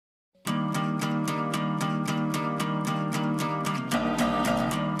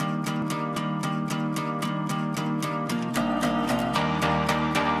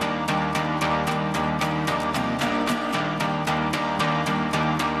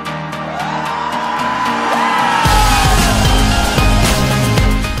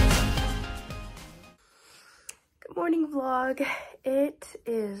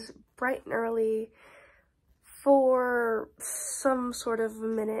bright and early for some sort of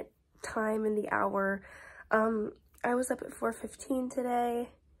minute time in the hour. I was up at 4:15 today,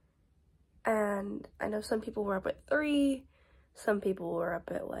 and I know some people were up at 3, some people were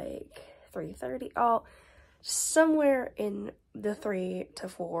up at like 3:30, somewhere in the 3 to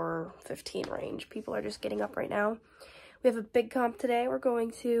 4:15 range. People are just getting up right now. We have a big comp today. We're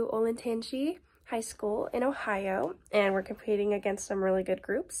going to Olentangy High School in Ohio, and we're competing against some really good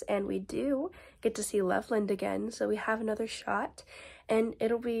groups, and we do get to see Loveland again, so we have another shot, and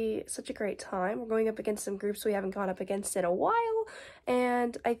it'll be such a great time. We're going up against some groups we haven't gone up against in a while,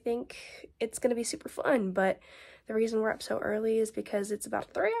 and I think it's gonna be super fun. But the reason we're up so early is because it's about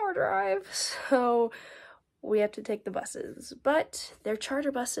a 3-hour drive, so we have to take the buses, but they're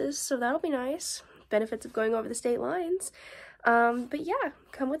charter buses, so that'll be nice. Benefits of going over the state lines. But yeah,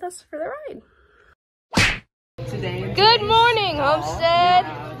 come with us for the ride. Good morning, Homestead.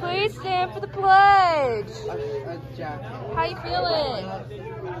 Please stand for the pledge. How you feeling?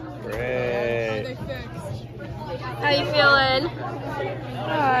 Great. How you feeling?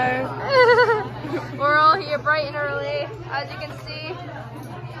 Hi. We're all here bright and early, as you can see.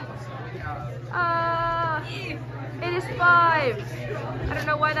 It is 5. I don't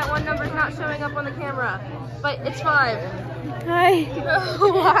know why that one number's not showing up on the camera, but it's 5. Hi.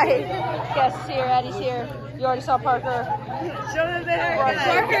 Why? Guess here, Addie's here. You already saw Parker. Show them the haircut.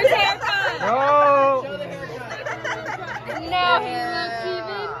 Parker's haircut. No. Now he looks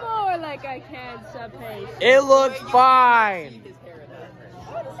even more like I can't subpace. It looks fine.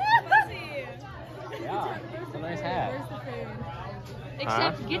 Yeah, it's a nice hat.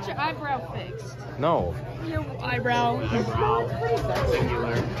 Except get your eyebrow fixed. No. Your eyebrow.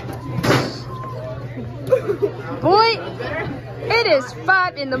 Boy, it is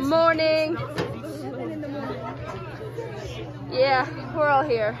 5 in the morning. Yeah, we're all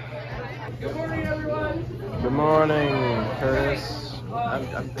here. Good morning, everyone. Good morning, Curtis. I'm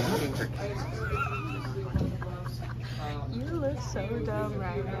thinking for You look so dumb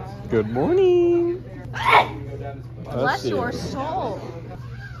right now. Good morning. Bless your soul.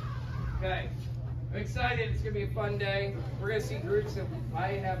 Okay, I'm excited. It's gonna be a fun day. We're gonna see groups that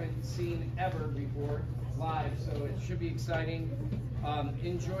I haven't seen ever before live, so it should be exciting.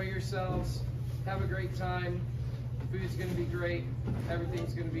 Enjoy yourselves. Have a great time. Food's gonna be great.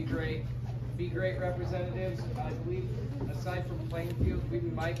 Everything's gonna be great. Be great representatives. I believe, aside from Plainfield, we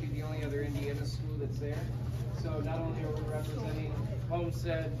might be the only other Indiana school that's there. So not only are we representing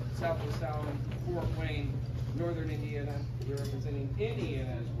Homestead, Southwest Allen, Fort Wayne, Northern Indiana, we're representing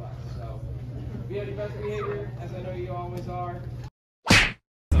Indiana as well. So be at your best behavior, as I know you always are.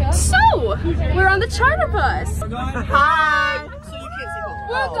 So, we're on the charter bus. Hi!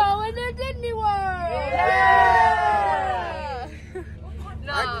 We're going to Disney World. Yeah!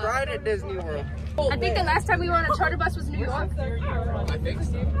 No. I cried at Disney World. I think the last time we were on a charter bus was New York. I think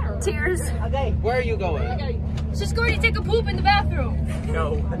so. Tears. Where are you going? She's going to take a poop in the bathroom.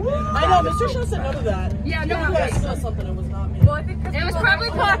 No. I know, Mr. Show said no to that. Yeah, no. I saw something, it was not me. Well, I think it was probably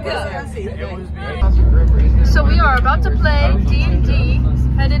Parker. It So we are about to play D&D,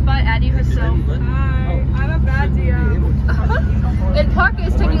 headed by Addie herself. Hi, I'm a bad DM. And Parker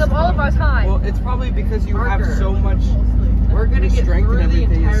is taking up all of our time. Well, it's probably because you have so much. We're gonna get strength and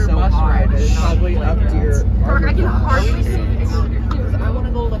everything is so high that it's probably up to your. Parker, I can hardly see. I want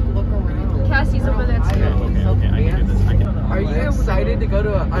to go look around. Cassie's over there too. Are you excited to go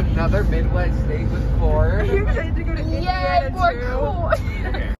to another Midwest state with Core? Are you excited to go to Indiana Yay, more too? cool.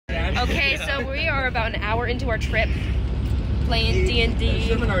 Okay, so we are about an hour into our trip playing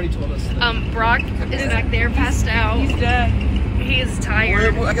D&D. already told us. Brock is back there, passed out. He's dead. He is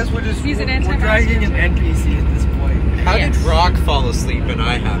tired. I guess we're just. He's an we're anti-masker. dragging an NPC at this point. How Yes. did Brock fall asleep and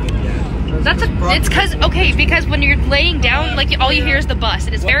I haven't yet? It's because when you're laying down, like all you hear is the bus,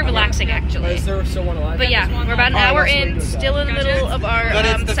 and it's very relaxing actually. Is there still one alive? But yeah, we're about an hour in, still in the middle of our But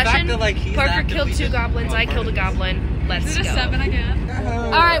it's the fact session. that, like, he's Parker actively killed 2 just- goblins, I killed a goblin. Let's go. again.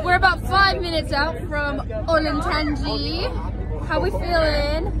 Alright, we're about 5 minutes out from Olentangy. How we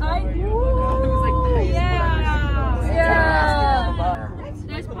feeling? Yeah.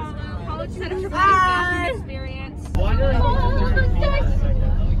 There's Paula set up your experience.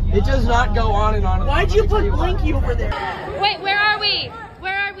 It does not go on and on. Why'd you put Blinky over there? Wait, where are we?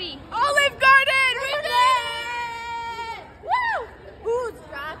 Where are we? Olive Garden! We did it! Woo! Who's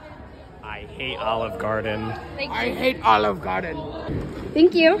driving? I hate Olive Garden. Thank you. I hate Olive Garden.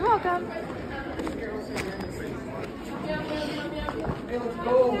 Thank you. You're welcome.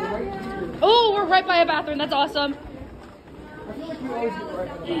 Oh, we're right by a bathroom. That's awesome.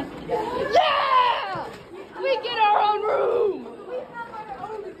 Yeah! We get our own room.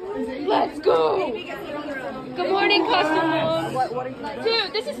 Let's go! Good morning, customers.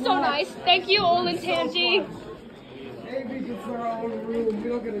 Dude, this is so nice. Thank you, Olentangy. Maybe it's our own room. We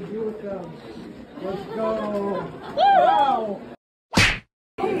don't gotta deal with them. Let's go.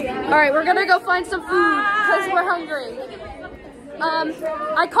 All right, we're gonna go find some food because we're hungry.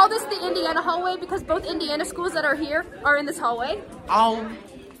 I call this the Indiana hallway because both Indiana schools that are here are in this hallway.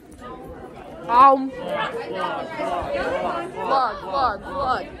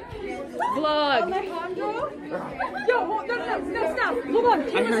 Vlog. Yo, no, stop. Hold on.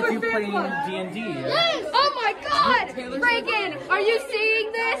 I heard you playing D&D. Yes! Oh my God! Reagan, are you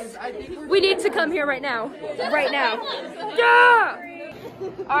seeing this? We need to come here right now. Right now. Yeah!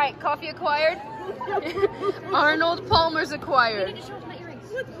 All right, coffee acquired. Arnold Palmer's acquired.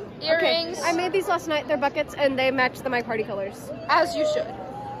 Earrings. Okay. I made these last night. They're buckets and they match my party colors. As you should.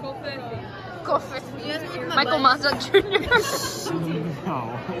 Go fit. Michael Mazza Jr.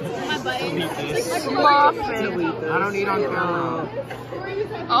 No. Muffin. I don't eat on camera.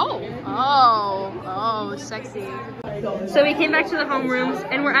 Oh, sexy. So we came back to the homerooms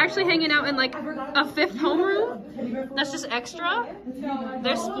and we're actually hanging out in like a 5th homeroom. That's just extra.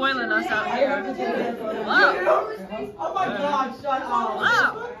 They're spoiling us out here. Wow. Oh my God, shut up.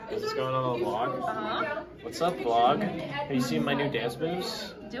 Wow. Is this going on a vlog? Uh-huh. What's up, vlog? Have you seen my new dance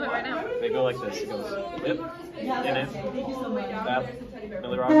moves? Do it right now. They go like this. It goes lip, in it, tap,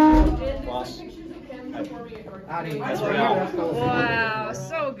 Millie Rock, floss. That's real. Wow,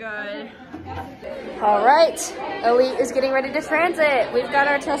 so good. All right, Elite is getting ready to transit. We've got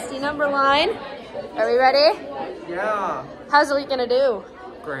our trusty number line. Are we ready? Yeah. How's Elite gonna do?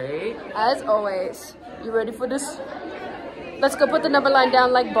 Great. As always. You ready for this? Let's go put the number line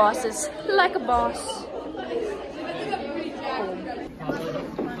down like bosses. Like a boss.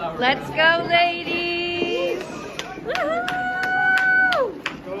 Let's go, ladies! Woohoo!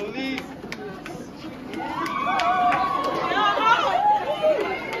 Go Elite.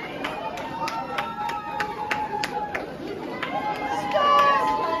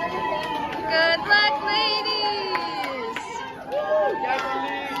 Good luck, ladies!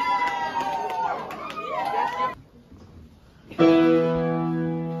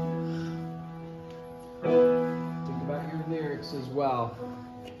 Think about your lyrics as well.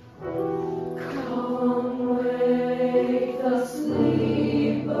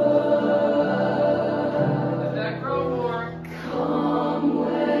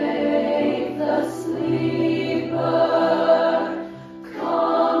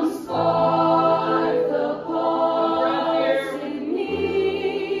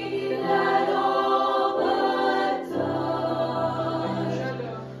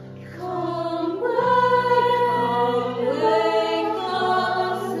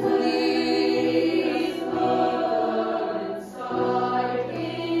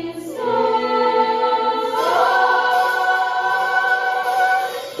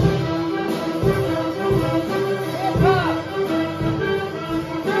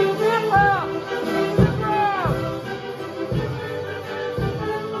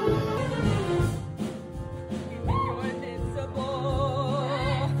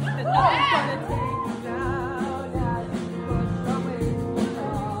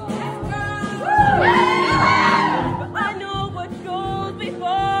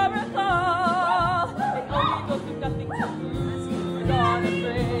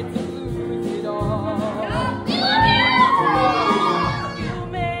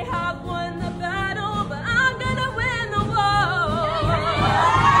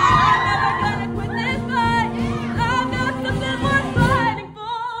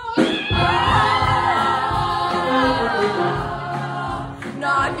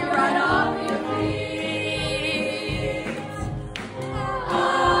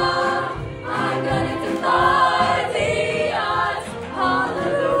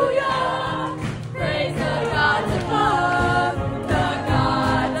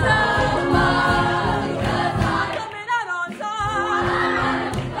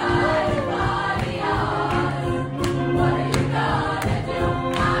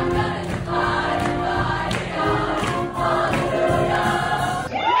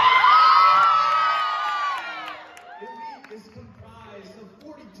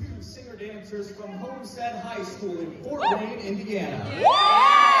 dancers from Homestead High School in Fort Wayne, Indiana.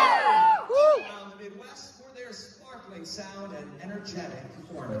 Around the Midwest for their sparkling sound and energetic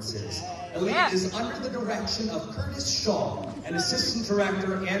performances. Elite is under the direction of Curtis Shaw and Assistant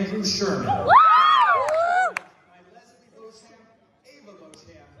Director Andrew Sherman. By Leslie Beauchamp, Ava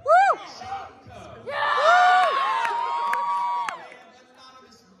Beauchamp, Sean Coe. And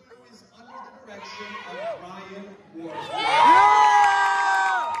Anonymous Blue is under the direction of Brian Ward.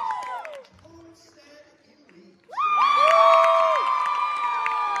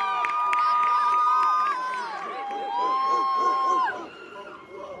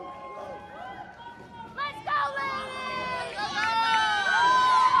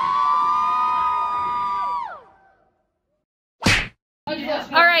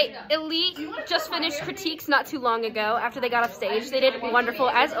 All right, Elite just finished critiques not too long ago after they got off stage. They did wonderful,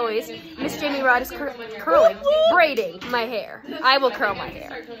 as always. Miss Jamie Rod is braiding my hair. I will curl my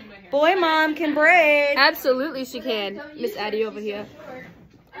hair. Boy, Mom can braid. Absolutely she can. Miss Addie over here.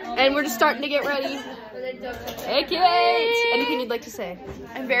 And we're just starting to get ready. Hey, Kate! Anything you'd like to say?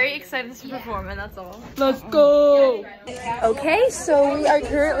 I'm very excited to perform, and that's all. Let's go! Okay, so we are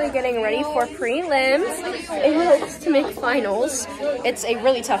currently getting ready for prelims in hopes to make finals. It's a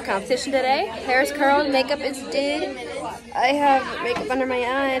really tough competition today. Hair is curled, makeup is did. I have makeup under my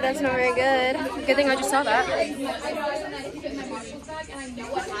eye. That's not very good. Good thing I just saw that.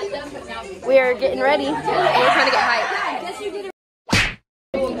 We are getting ready, and we're trying to get hyped.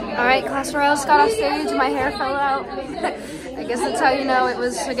 Alright, class royals got off stage, my hair fell out. I guess that's how you know it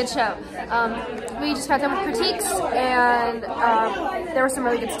was a good show. We just got done with critiques, and there was some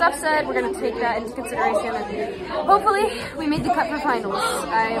really good stuff said. We're going to take that into consideration, and hopefully we made the cut for finals.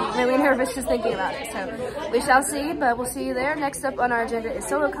 I'm really nervous just thinking about it, so we shall see, but we'll see you there. Next up on our agenda is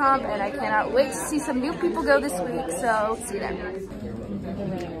solo comp, and I cannot wait to see some new people go this week, so see you there.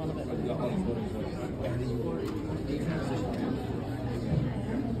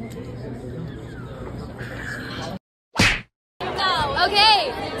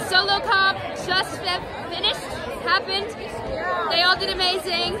 Okay, solo comp just finished, happened. They all did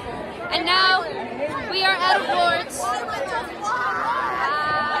amazing. And now we are at awards.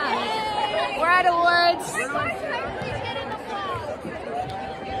 We're at awards.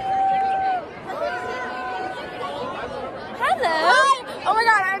 Hello. Hi. Oh my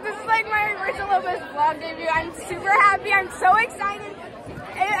god, this is like my Rachel Lopez vlog debut. I'm super happy. I'm so excited.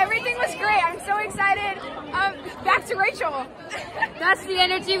 Everything was great. I'm so excited. Back to Rachel. That's the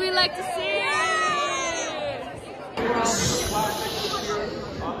energy we like to see.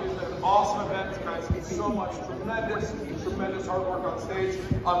 Awesome event, guys. Thank you so much. Tremendous hard work on stage.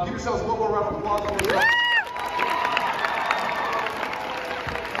 Give yourselves a little round of applause.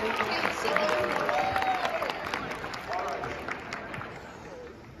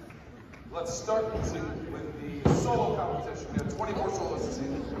 Let's start with the solo competition. We have 24 solos this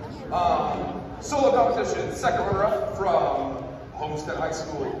evening. Solo competition, second runner-up from Homestead High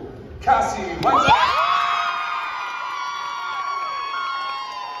School, Cassie White.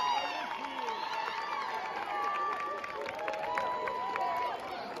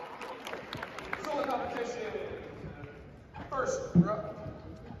 Solo competition, first runner-up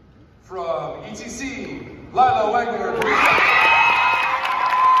from ETC, Lila Wagner.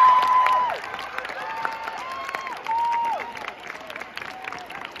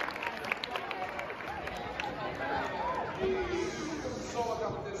 Solo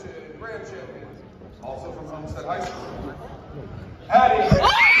competition, grand champion, also from Homestead High School, Addie.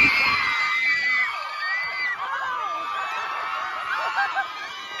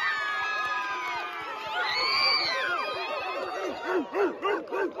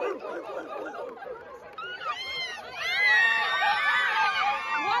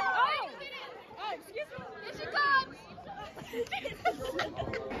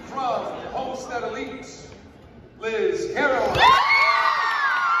 From Homestead Elite, Liz Carroll.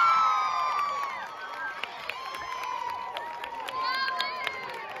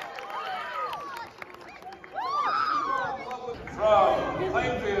 From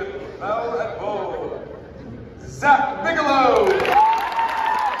Plainfield, Bell and Bow, Zach Bigelow.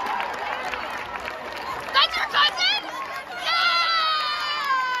 That's your cousin? Yeah!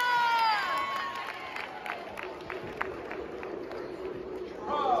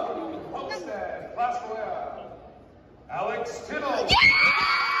 From Homestead, Plastoya, Alex Tittle.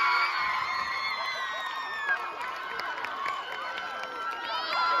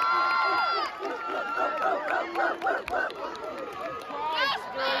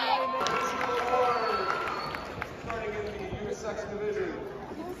 Starting in the unisex division.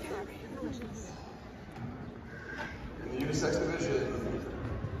 In the unisex division,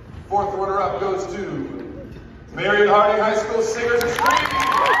 fourth runner-up goes to Marion Harding High School Singers and Screamers.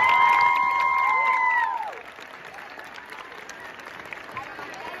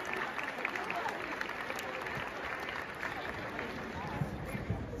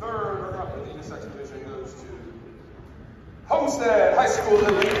 Third runner-up in the unisex division goes to Homestead High School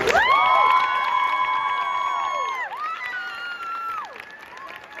Elite.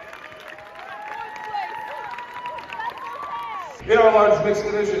 In our large mixed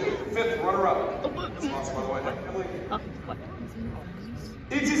division, fifth runner-up, sponsored by the way, Emily.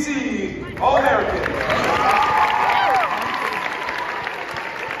 ETC All-American.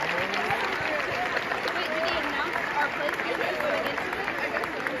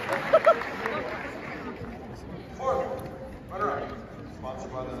 Fourth runner-up,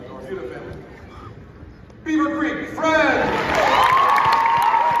 sponsored by by the Norhuda family. Beaver Creek Friends!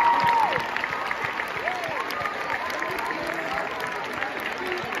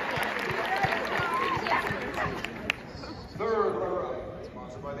 Third runner-up,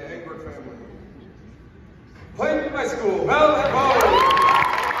 sponsored by the Egbert family. Clayton High School, Bell and Bow.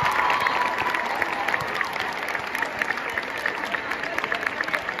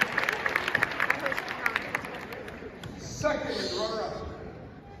 Second runner-up,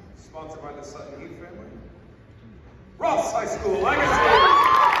 sponsored by the Sutton Heath family. Ross High School, Legacy.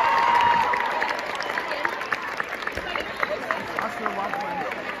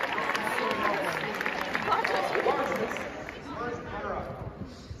 First runner-up,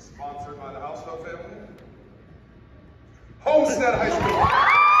 sponsored by the Houseville family. Homestead High School.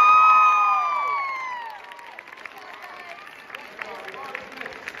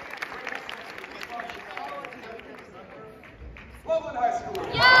 Loveland High School.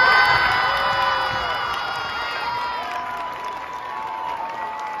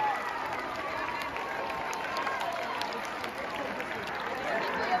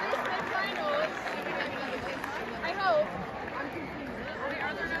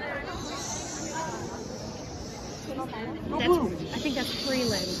 I think that's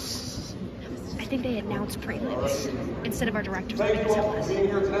prelims. I think they announced prelims instead of our directors. Thank you all for being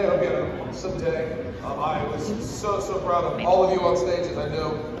here today. I hope you had an awesome day. I was so proud of all of you on stage, as I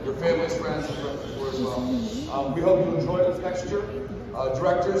know your families, friends, and friends were as well. We hope you enjoy this next year.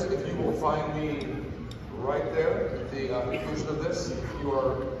 Directors, if you will find me right there at the conclusion of this, if you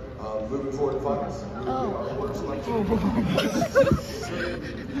are moving forward to finals, we will be our order selection.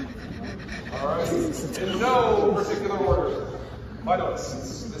 All right, in no particular order,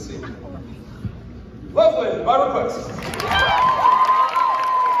 finalists this evening. Loveland, by request.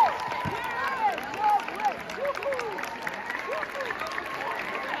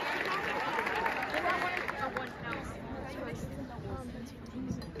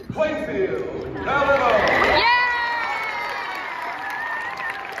 Plainfield, Alabama.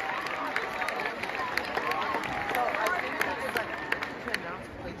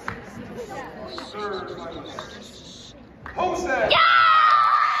 Homestead.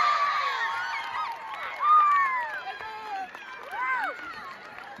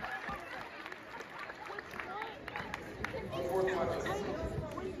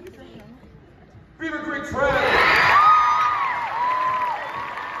 Beaver Creek Friends.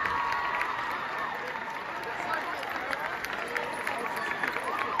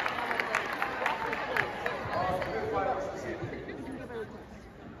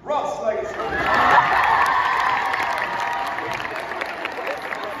 Ross Legacy.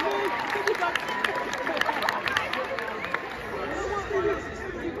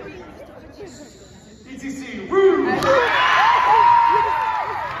 ETC Rouge.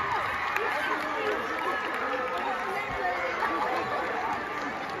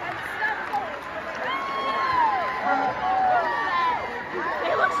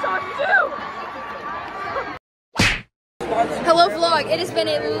 Hello vlog, it has been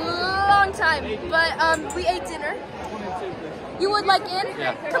a long time, but we ate dinner. You would like in?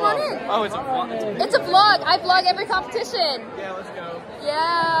 Yeah. Come on in. Oh, it's a vlog. It's a vlog. I vlog every competition. Yeah, let's go.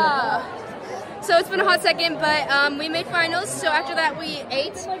 Yeah. So it's been a hot second, but we made finals. So after that we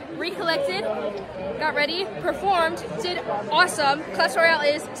ate, recollected, got ready, performed, did awesome. Class Royale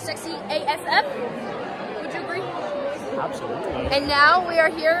is sexy ASF. Would you agree? Absolutely. And now we are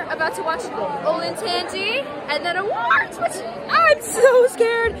here about to watch Olentangy and then awards, which I'm so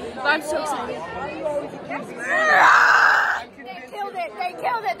scared, but I'm so excited. They killed it. They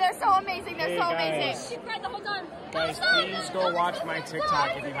killed it. They're so amazing. They're so amazing. She cried the whole time. Guys, please go watch my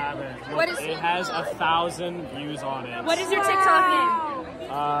TikTok if you haven't. What is it? Has 1,000 views on it. What is your TikTok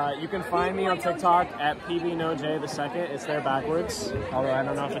name? You can find me on TikTok at PBNoJ2. It's there backwards. Although I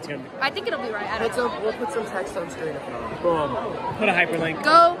don't know if it's gonna. I think it'll be right. I don't know. We'll put some text on screen if not. Boom. Put a hyperlink.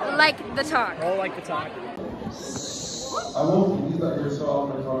 Go like the talk. Go like the talk. I won't be that here, so I'm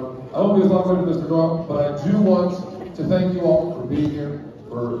going to I won't be as long as Mr. Doyle, but I do want to thank you all for being here,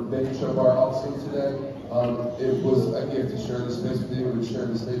 for making Show Bar awesome today. It was a gift to share this space with you and share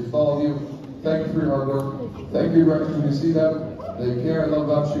this space with all of you. Thank you for your hard work. Thank you, directors, when you see them. They care and love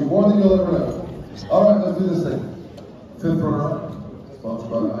about you more than you'll ever know. All right, let's do this thing. Fifth runner-up, sponsored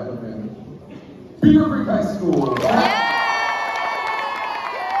by the Idaho family. Beaver Creek High School. Yeah!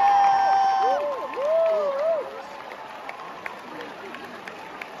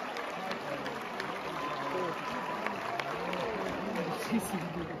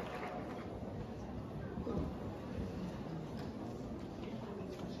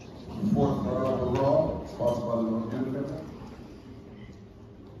 Fourth runner-up overall, sponsored by the Norhuda family.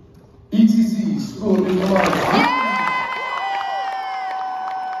 UTC School of Visual Arts.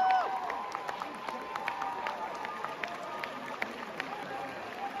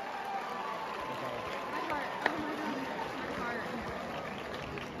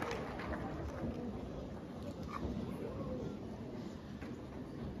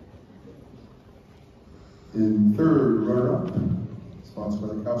 In third runner-up, sponsored by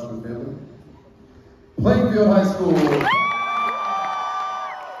the Couchman family, Plainfield High School.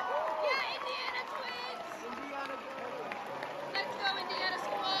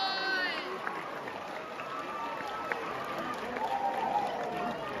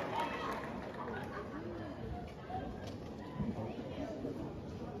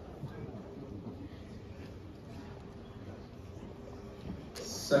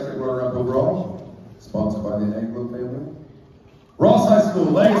 Second runner-up overall, sponsored by the Anglo family, Ross High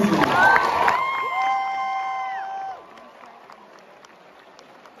School Legacy.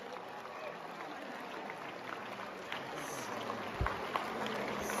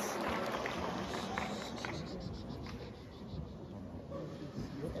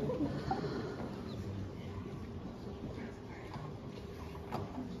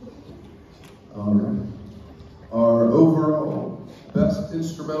 All right. Our overall best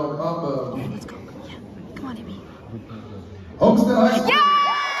instrumental combo. Let's go. Come on, Amy. Homestead High School. Yeah!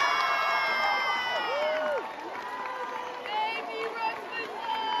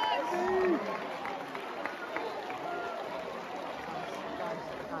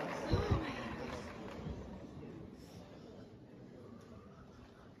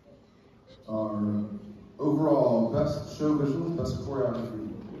 Our overall best show visuals, best choreography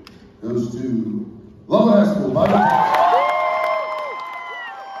goes to Loveland High School.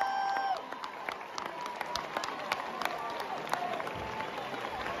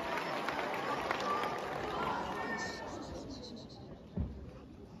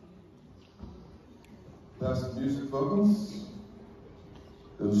 Best music vocals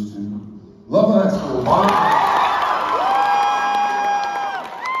goes to Loveland High School.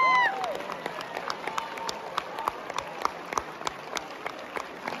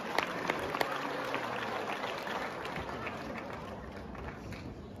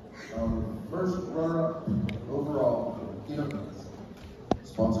 First runner-up overall,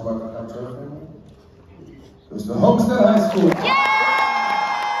 sponsored by the Couchman family, goes to Homestead High School. Yeah!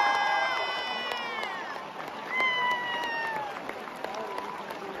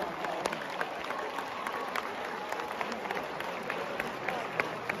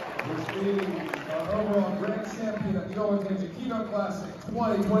 Our overall grand champion at the Olentangy Classic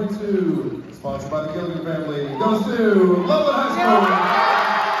 2022, sponsored by the Gilligan family, goes to Loveland High School.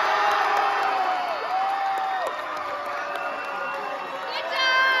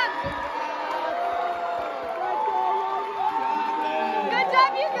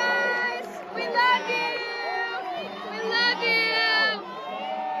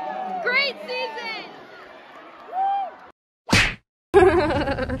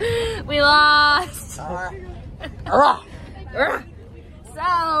 We lost. So,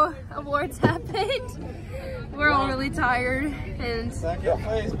 awards happened. We're all really tired, and Second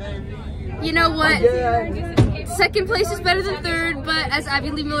place, baby. You know what? Second place is better than third, but as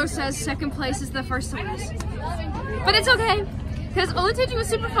Abby Lee Miller says, second place is the first place. But it's okay, because Olentangy was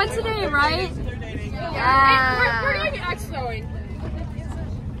super fun today, right? Yeah. We're doing axe throwing.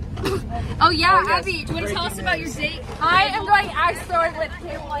 Oh yeah, Abby, do you want to tell us about your date? I am going axe throwing with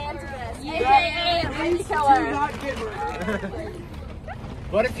Cable Antimus, aka Lady Killer.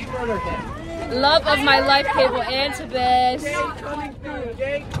 What if you murdered him? Love of my life, Cable Antimus. Gay coming through,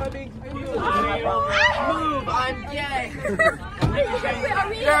 gay coming through. Move, I'm gay.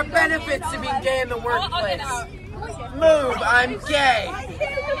 There are benefits to being gay in the workplace. Move, I'm gay.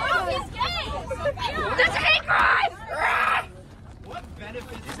 That's a hate crime! What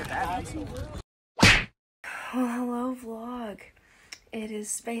benefits does it have? Well, hello vlog. It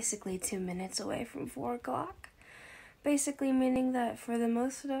is basically 2 minutes away from 4 o'clock. Basically meaning that for the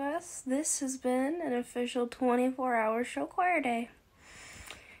most of us, this has been an official 24-hour show choir day.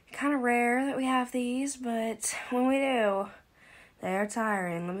 Kind of rare that we have these, but when we do, they are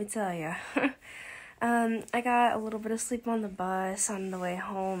tiring, let me tell you. I got a little bit of sleep on the bus on the way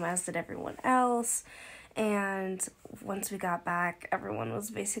home, as did everyone else. And once we got back, everyone was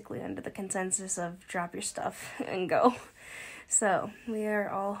basically under the consensus of drop your stuff and go. So we are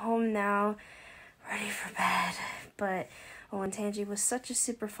all home now, ready for bed. But Olentangy was such a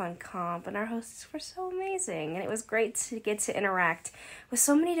super fun comp, and our hosts were so amazing. And it was great to get to interact with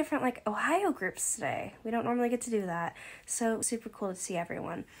so many different Ohio groups today. We don't normally get to do that. So super cool to see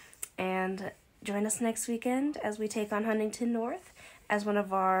everyone. And join us next weekend as we take on Huntington North as one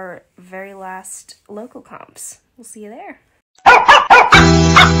of our very last local comps. We'll see you there.